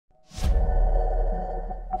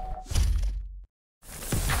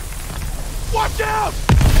down!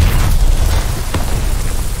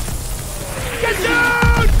 Get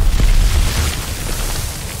down!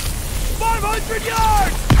 500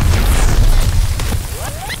 yards!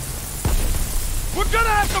 We're gonna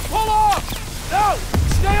have to pull off! No!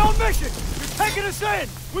 Stay on mission! You're taking us in!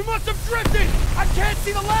 We must have drifted! I can't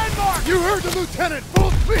see the landmark! You heard the lieutenant! Full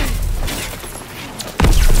speed!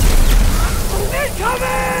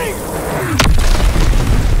 Incoming!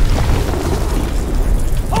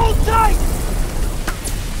 Hold tight!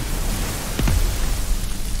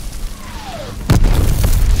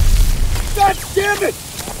 God damn it!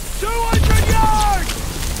 200 yards!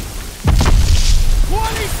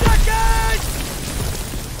 20 seconds!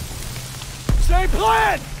 Same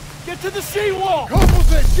plan! Get to the seawall!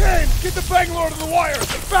 Corporal's in! James, get the Bangalore to the wires!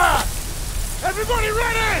 Fast! Everybody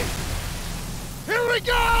ready? Here we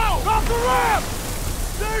go! Off the ramp!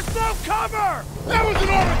 There's no cover! That was an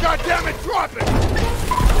order, goddammit! Drop it!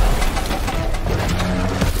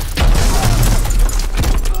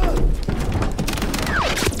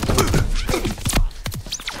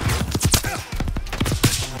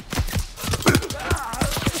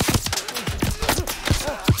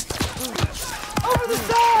 Over the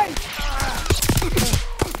side!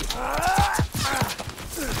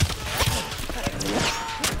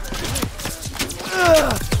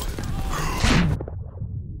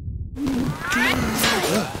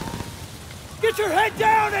 Get your head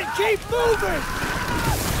down and keep moving!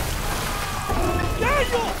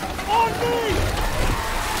 Daniel! On me!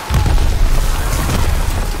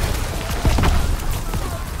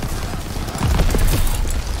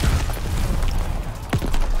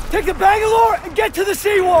 Take the Bangalore and get to the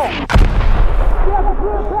seawall! We have a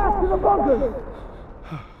clear path to the bunker!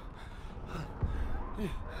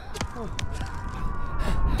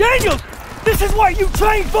 Daniel! This is what you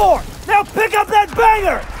trained for! Now pick up that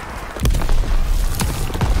banger!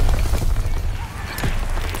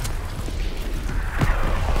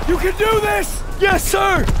 You can do this! Yes,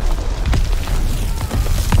 sir!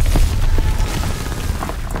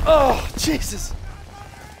 Oh, Jesus!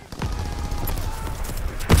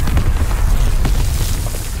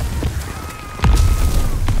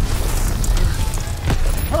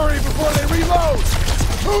 Hurry before they reload!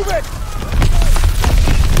 Move it!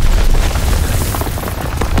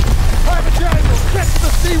 Private Daniel, get to the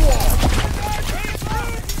seawall!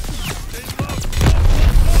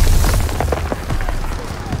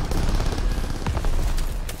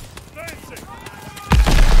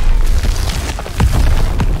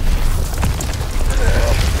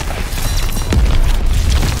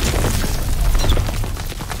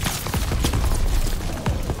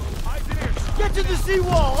 Get to the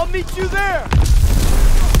seawall! I'll meet you there!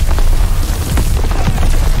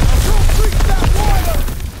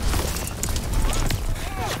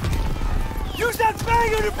 Use that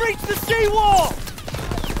banger to breach the seawall!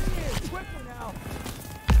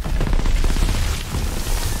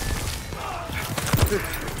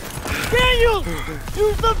 Daniel!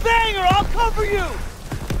 Use the banger! I'll cover you!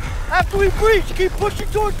 After we breach, keep pushing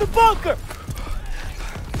towards the bunker!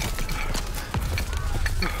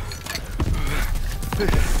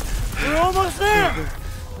 We're almost there!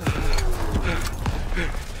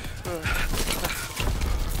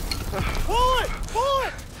 Pull it! Pull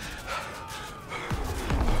it!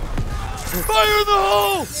 Fire in the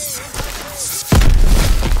hole!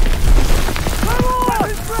 Come on!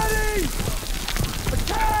 It's ready!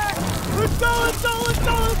 Attack! Let's go! Let's go! Let's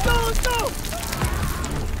go! Let's go! Let's go!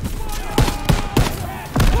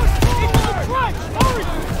 Push forward! Into the trench! Hurry!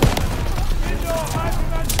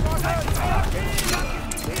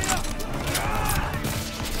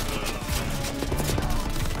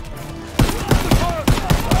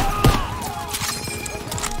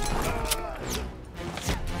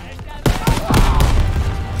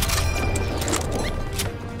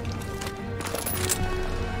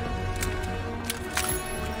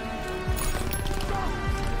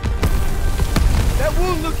 That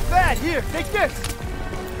wound looks bad. Here, take this.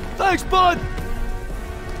 Thanks, bud.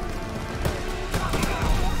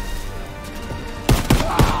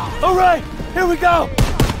 All right, here we go.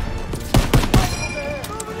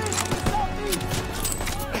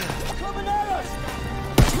 Coming at us.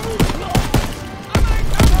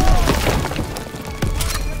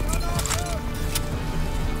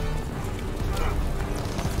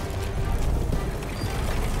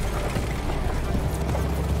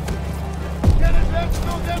 Get it, that's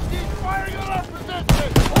still empty! Firing on our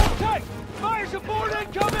position! Okay, fire support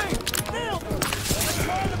incoming. Nailed her. Let's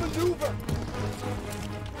try to maneuver.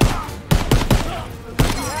 We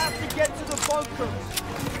have to get to the bunkers.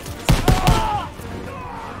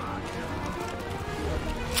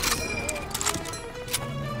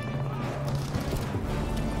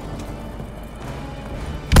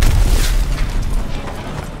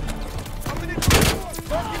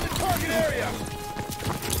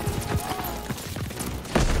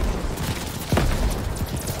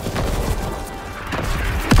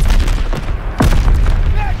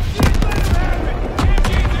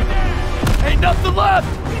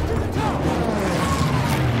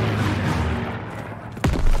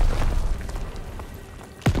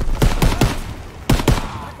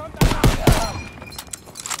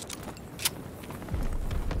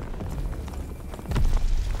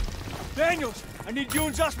 I need you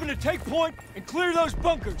and Zussman to take point and clear those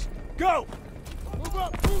bunkers. Go! Move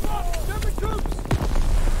up! German troops!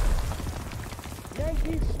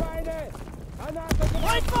 Yankee Schweine!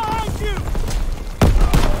 Right behind you!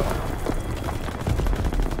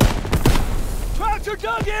 Traps are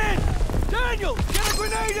dug in! Daniel, get a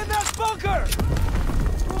grenade in that bunker!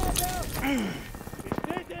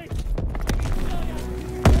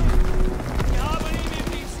 Wir haben ihn im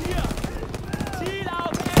Visier! Ziel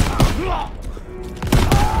auf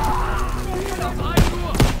Ziel auf 1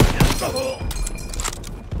 Uhr!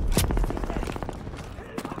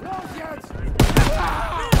 Los jetzt!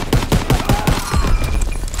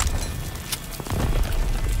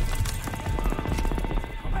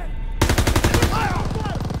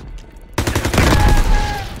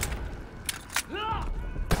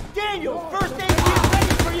 Daniel, first aid kit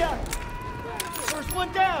ready for you! First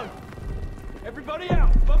one down! Everybody out!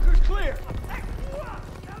 Bunker's clear!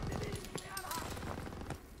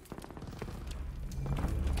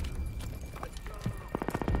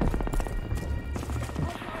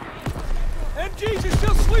 MGs are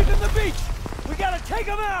still sweeping the beach! We gotta take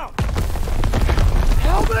them out!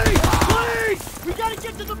 Help me! Please! We gotta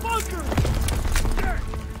get to the bunker!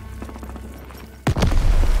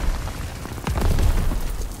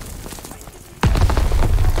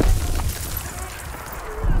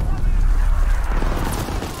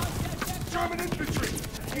 German infantry!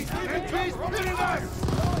 MP's hitting us!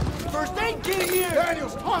 First aid kit here!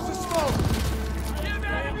 Daniels, toss the smoke!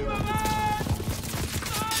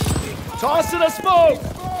 Toss in the smoke!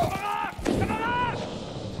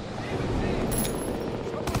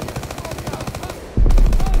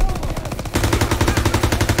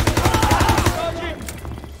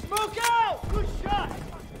 Smoke out! Good shot!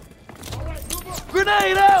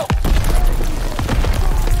 Grenade out!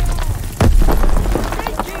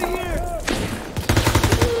 Get here!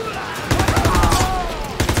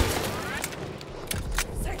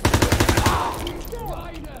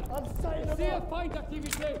 Sehr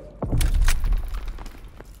Feindaktivität!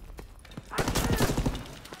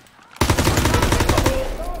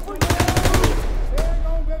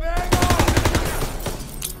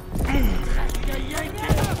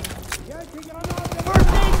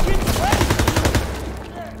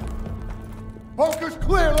 Bunker's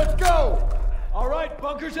clear, let's go! All right,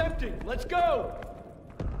 bunker's empty. Let's go!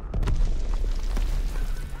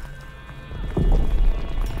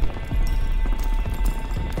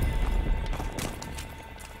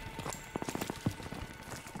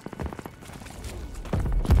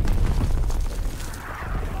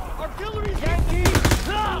 Artillery's Yankee!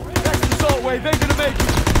 Next assault wave, ain't gonna make it!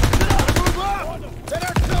 Move up! That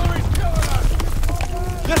artillery's killing us!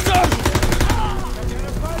 Yes, sir!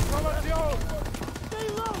 Stay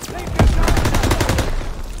low! Take your time!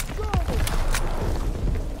 Go!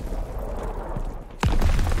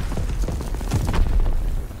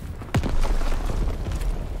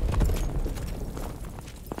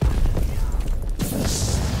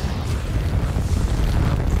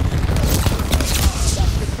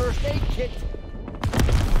 That's the first aid kit.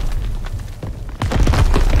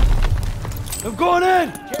 I'm going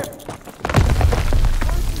in!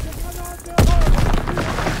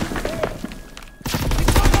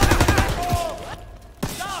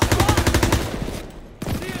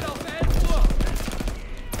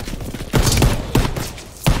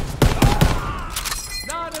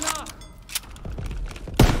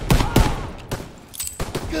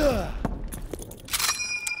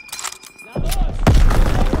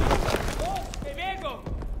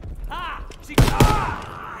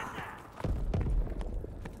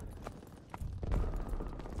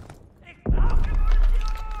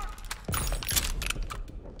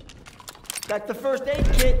 That's the first aid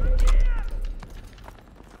kit.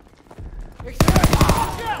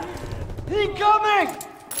 Incoming!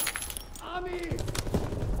 Army!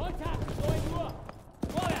 Kontakt! 9 Uhr!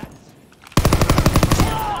 Vorwärts!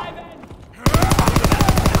 Bleiben!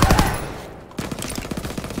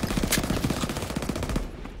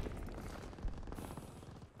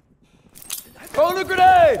 Throw the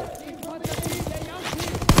grenade! Infanterie der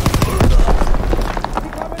Yankee!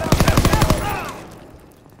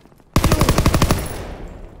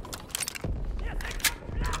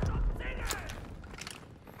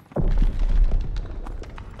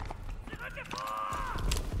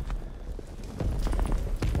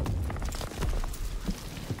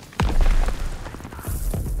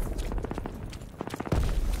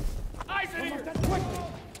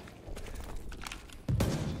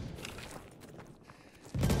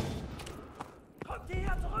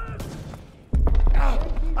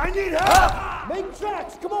 I need help! Make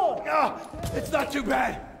tracks, come on! It's not too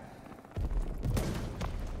bad.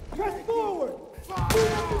 Press forward!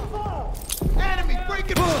 Enemy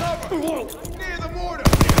breaking cover! Near the mortar!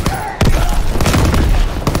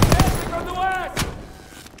 From the west!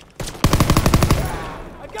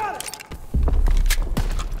 I got it!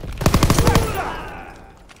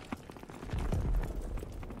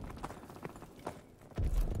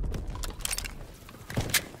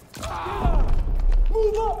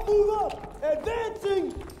 Move up!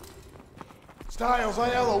 Advancing! Stiles,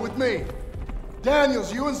 Aiello, with me.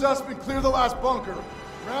 Daniels, you and Zussman clear the last bunker.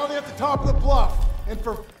 Rally at the top of the bluff. And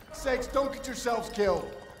for sakes, don't get yourselves killed.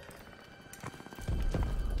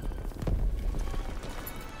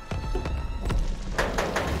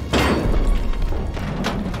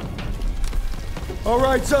 All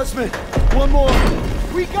right, Zussman. One more.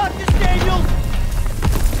 We got this, Daniels!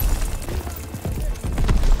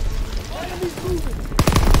 Enemies moving!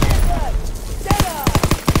 Dead-eye!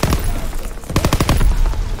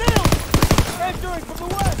 Bill! Entering from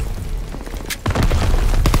the west!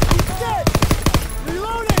 He's dead!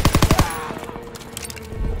 Reloading!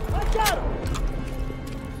 I got him!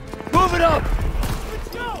 Move it up! Let's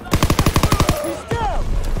go! He's down!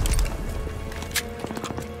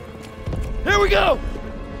 Here we go!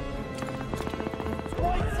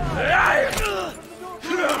 Right side!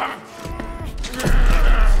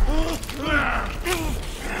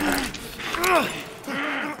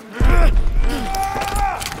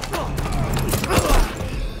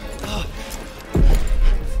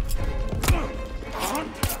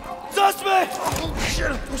 Zussman! Oh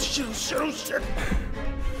shit! Oh shit! Oh shit! Oh shit!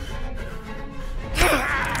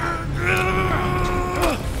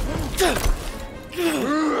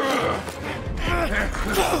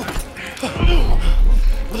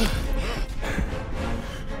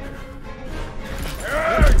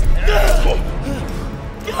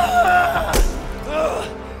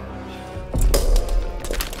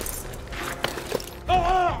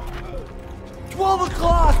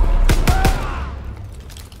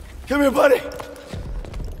 Come here, buddy.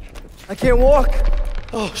 I can't walk.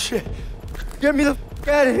 Oh, shit. Get me the f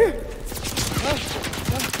out of here.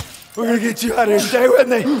 We're gonna get you out of here. Stay with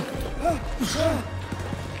me.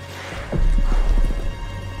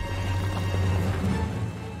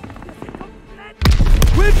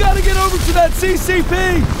 We've got to get over to that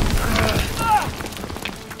CCP.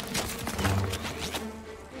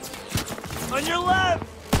 On your left.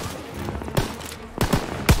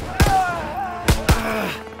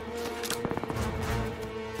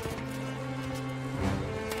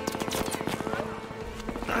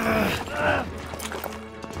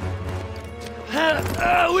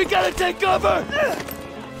 We gotta take cover!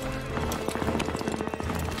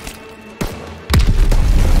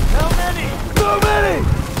 How many? So many!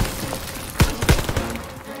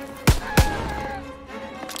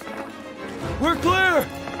 We're clear!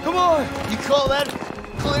 Come on! You call that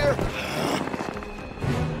clear?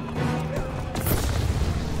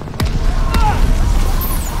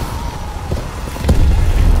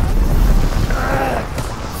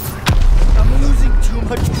 I'm losing too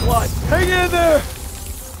much blood. Hang in there!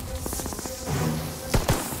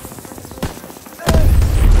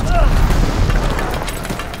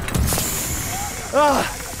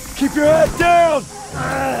 Keep your head down!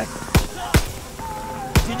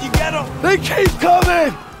 Did you get him? They keep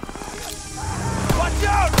coming! Watch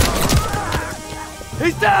out!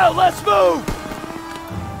 He's down! Let's move!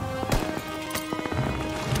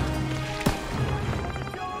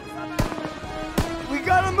 We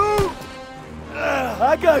gotta move!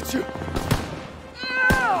 I got you!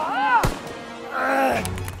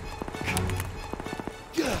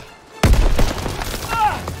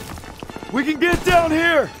 We can get down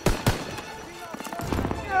here!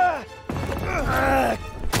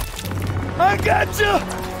 I got you!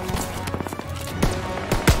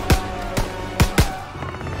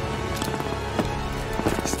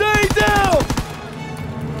 Stay down!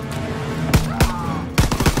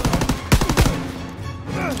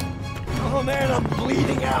 Oh man, I'm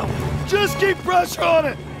bleeding out. Just keep pressure on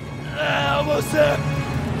it! Almost there!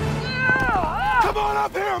 Come on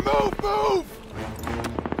up here! Move! Move!